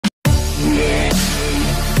Kay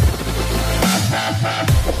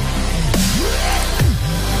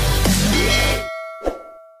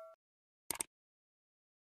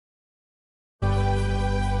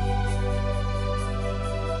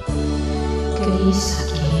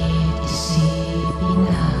sakit isipin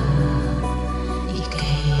na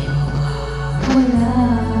ika'y mawawala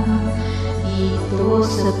dito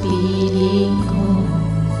sa piling ko.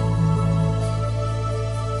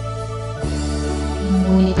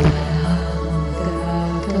 Ngunit walang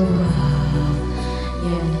magagawa,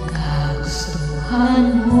 yan ang kagustuhan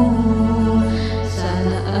mo.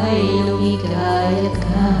 Sana ay lumigaya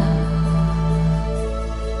ka.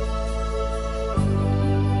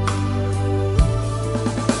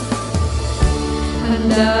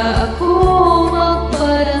 Handa ako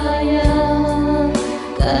magparaya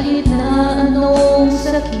kahit na anong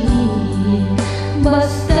sakit,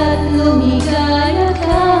 basta't lumigaya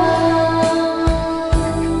ka.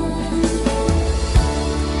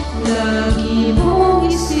 Lagi mong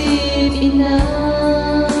isipin na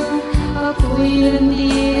ako'y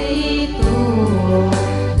nandito,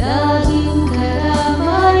 laging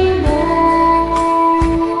karamay mo,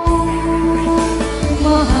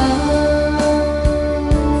 mahal.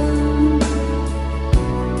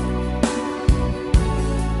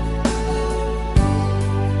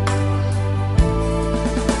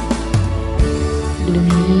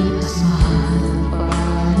 Lumipas mahal ang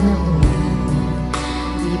panahon,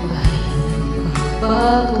 di pa rin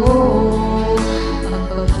nagbabago ang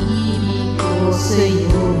pag-ibig ko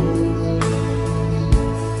sa'yo.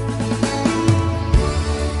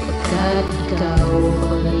 Pagkat ikaw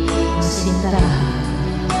pag-ibig sinta,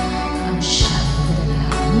 ang siyang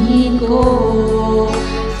dalangin ko,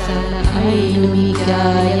 sana ay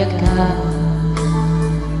lumigaya ka.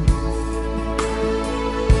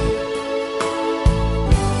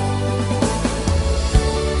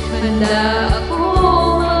 Handa ako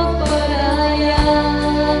magparaya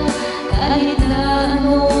kahit na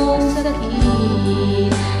anong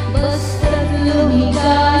sakit, basta't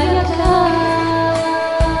lumigaya ka.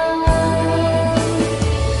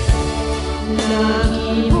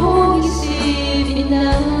 Lagi mong isipin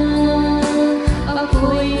na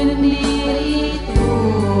ako'y nandito,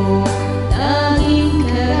 laging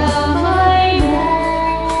karamay mo.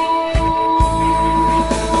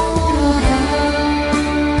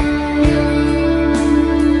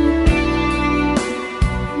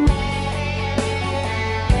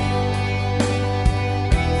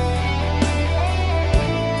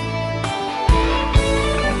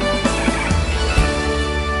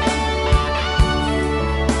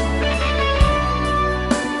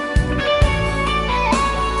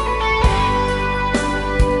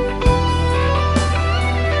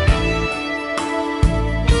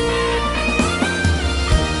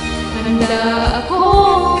 Handa ako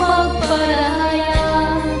magparaya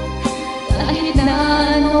kahit na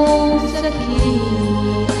anong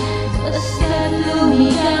sakit, basta't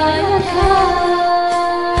lumigaya ka.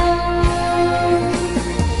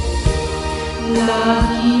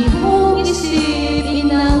 Lagi mong isipin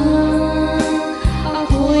na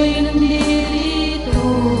ako'y nandito,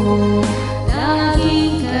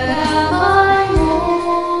 laging karamay mo.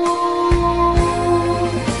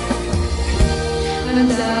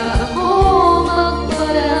 Handa ako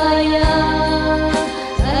magparaya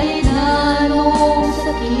kahit na anong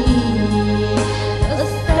sakit,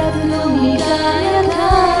 basta't lumigaya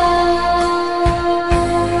ka.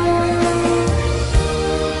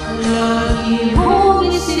 Lagi mong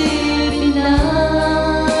isipin na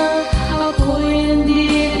ako'y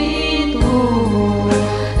nandito,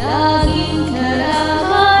 laging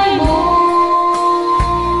karamay mo,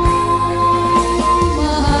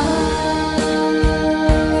 mahal.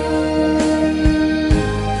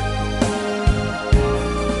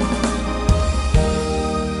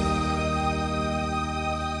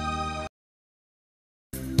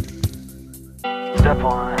 Step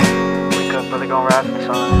 1, wake up early, gon' rise with the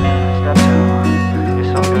sun. Step 2, you're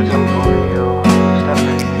so good, so cool to you. Step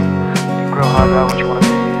 3, you grow hard about what you wanna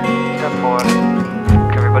be. Step 4,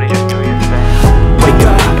 everybody just do your thing. Wake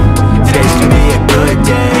up, today's gonna be a good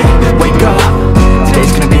day. Wake up,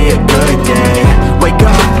 today's gonna be a good day. Wake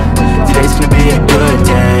up, today's gonna be a good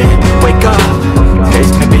day. Wake up,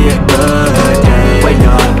 today's gonna be a good day. Wake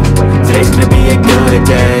up, today's gonna be a good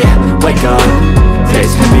day. Wake up,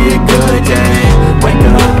 today's gonna be a good day. Wake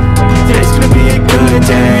up, today's gonna be a good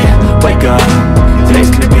day. Wake up, today's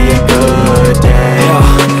gonna be a good day.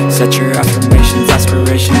 Set your affirmations,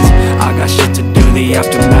 aspirations. I got shit to do, the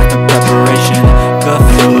aftermath of preparation. Good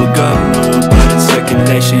food, good mood, put in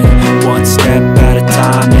circulation. One step at a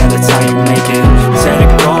time, yeah, that's how you make it. Set a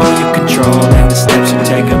goal, you control, and the steps you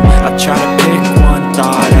take them. I try to pick one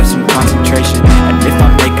thought, have some concentration. And if I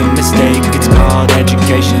make a mistake, it's called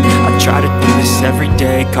education. I try to do this every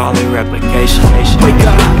day, call it replication. Wake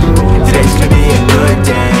up, today's gonna be a good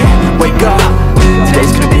day. Wake up, today's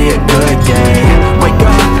gonna be a good day. Wake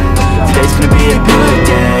up, today's gonna be a good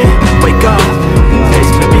day. Wake up, today's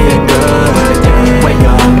gonna be a good day. Wake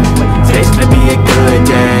up, today's gonna be a good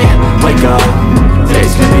day. Wake up,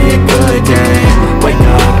 today's gonna be a good day. Wake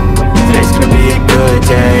up, today's gonna be a good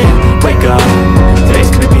day. Wake up, today's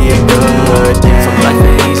gonna be a good day. So life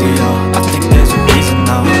ain't easy, yo, I think there's a reason,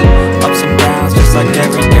 though. Ups and downs, just like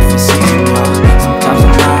every different season, yo. Sometimes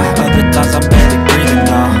I'm high, other times I'm barely breathing,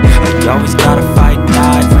 though. But you always gotta fight and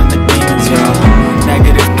hide from the demons, yo.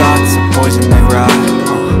 Negative thoughts are poison, they rot.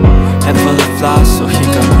 Head full of flies, so here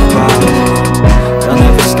come the problem. They'll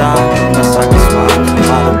never stop unless I can swap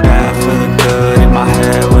all the bad for the good in my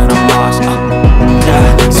head when I'm lost.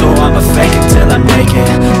 Yeah, so I'ma fake it till I make it.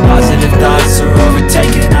 Positive thoughts are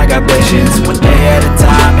overtaken. I got patience, one day at a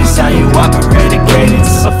time is how you operate a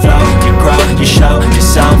cadence. A flow, you grow, you show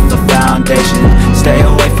yourself a foundation. Stay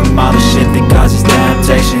away from all the shit that causes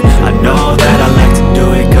temptation. I know that I like to do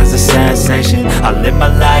it cause it's sensation. I live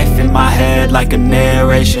my life in my head like a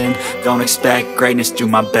narration. Don't expect greatness, do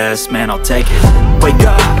my best, man, I'll take it. Wake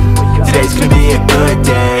up, today's gonna be a good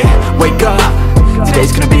day. Wake up,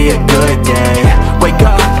 today's gonna be a good day. Wake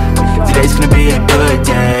up, today's gonna be a good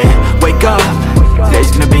day. Wake up,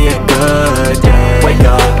 today's gonna be a good day. Wake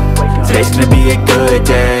up, today's gonna be a good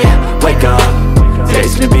day. Wake up,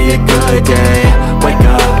 today's gonna be a good day. Wake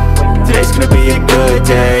up, today's gonna be a good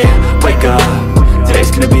day. Wake up,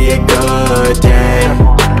 today's gonna be a good day.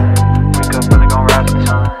 Wake up, really gon' rise to the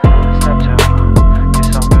sun. Step 2, get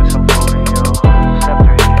some good, some food in you. Step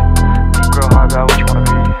 3, think real hard about what you wanna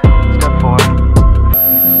be. Step 4.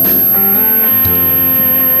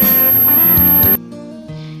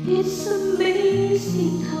 It's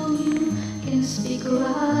amazing how you can speak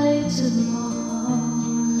right to my heart.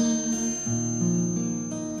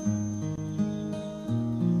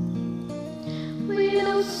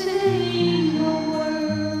 Without saying a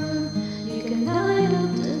word, you can light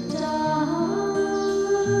up the dark.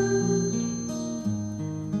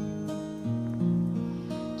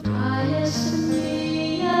 Try as me,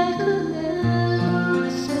 I could never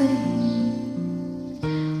explain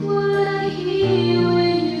what I hear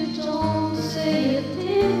when you don't say a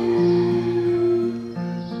thing.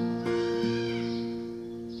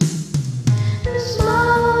 The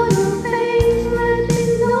smile on your face let me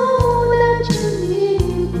know that you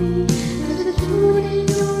need me. There's a truth in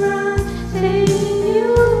your eyes saying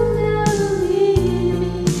you'll never leave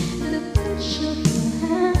me. The touch of your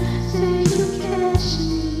hand says you catch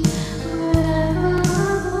me wherever I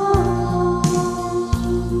go.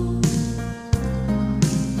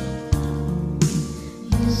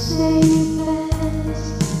 You say it best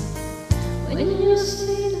when you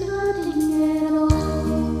say nothing at all.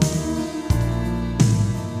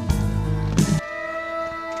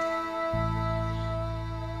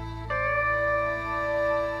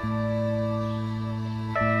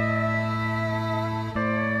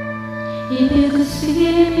 If you could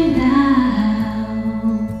see me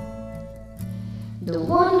now, the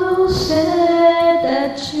one who said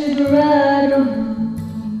that you'd rather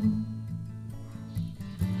run,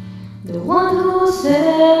 the one who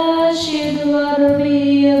said she'd rather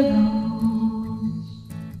be alone.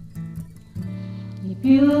 If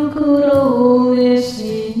you could only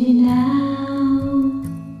see me now,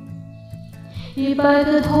 if I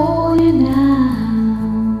could hold you now,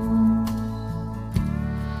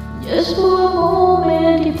 just for a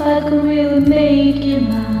moment, if I could really make you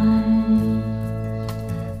mine.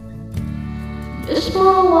 Just for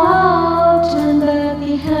a while, turn back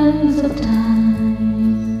the hands of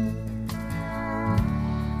time.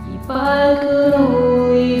 If I could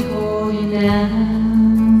only hold you now.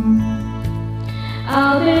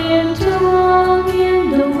 I've been too long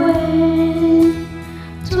in the way,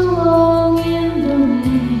 too long in the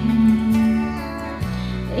rain,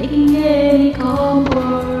 taking any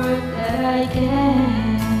comfort that I can.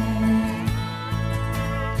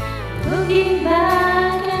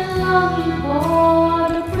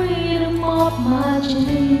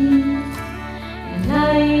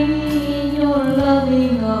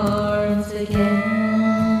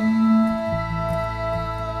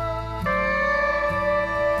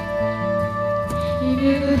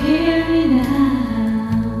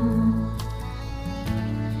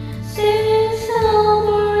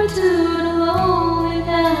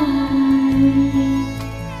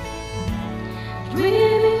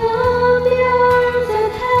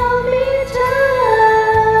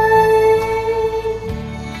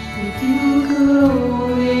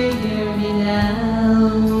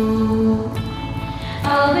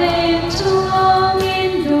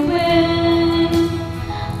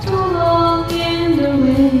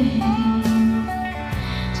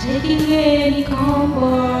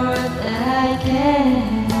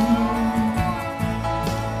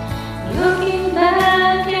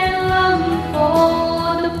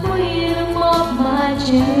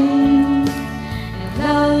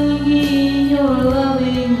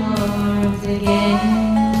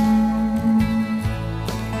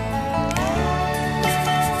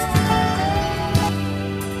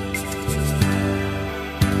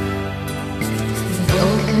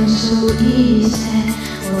 be sad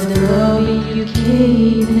for the love you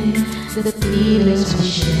gave me, the feelings we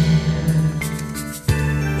shared.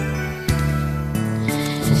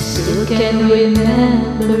 I still can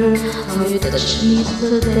remember how you touched me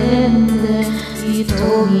so tender. You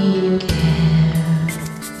told me you cared.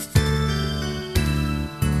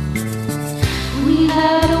 We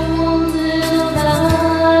had a once in a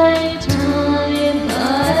lifetime,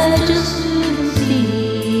 but I just couldn't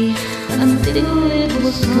see until it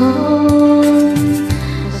was gone.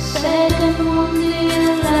 A second once in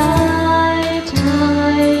a lifetime,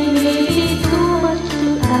 maybe too much to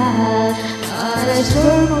ask, but I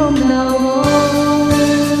swear from now on,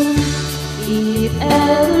 if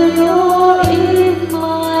ever you're in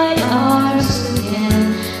my arms again,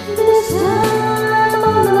 this time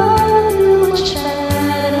I'll love you much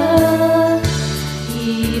better.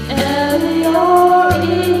 If ever you're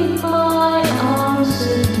in my arms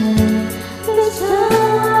again, this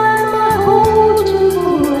time I hold you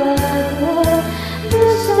forever.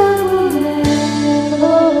 This time will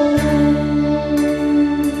never end.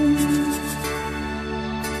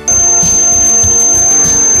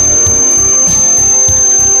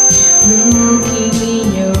 Looking in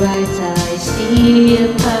your eyes, I see a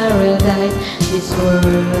paradise. This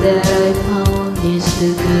world that I found is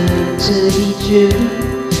too good to be true.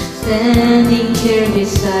 Standing here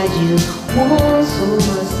beside you, want so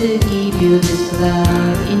much to give you this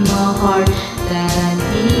love in my heart that I'm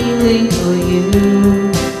feeling for you.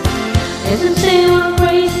 As I say we're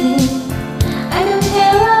crazy, I don't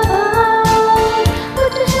care about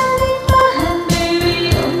what you have in my hand, baby.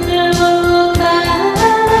 I'll never look back.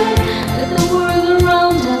 Let the world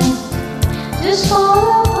around us just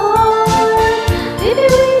fall apart. Maybe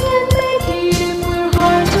we can make it if we're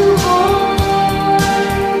heart to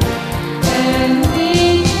heart, and we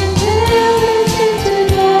can tell this thing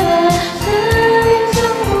together. Standing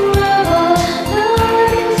strong forever,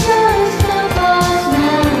 nothing's gonna stop us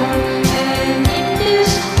now. And in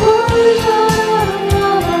this world of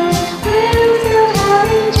lovers, we'll still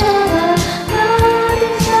have each other.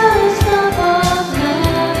 Nothing's gonna stop us,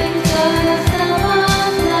 nothing's gonna stop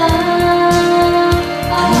us now.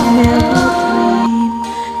 I never dreamed,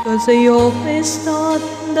 'cause I always thought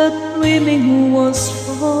that dreaming was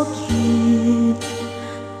for kids,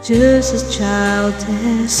 just a child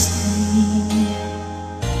destiny.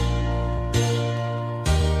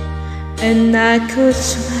 And I could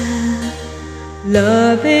swear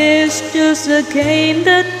love is just a game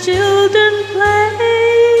that children play.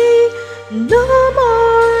 No more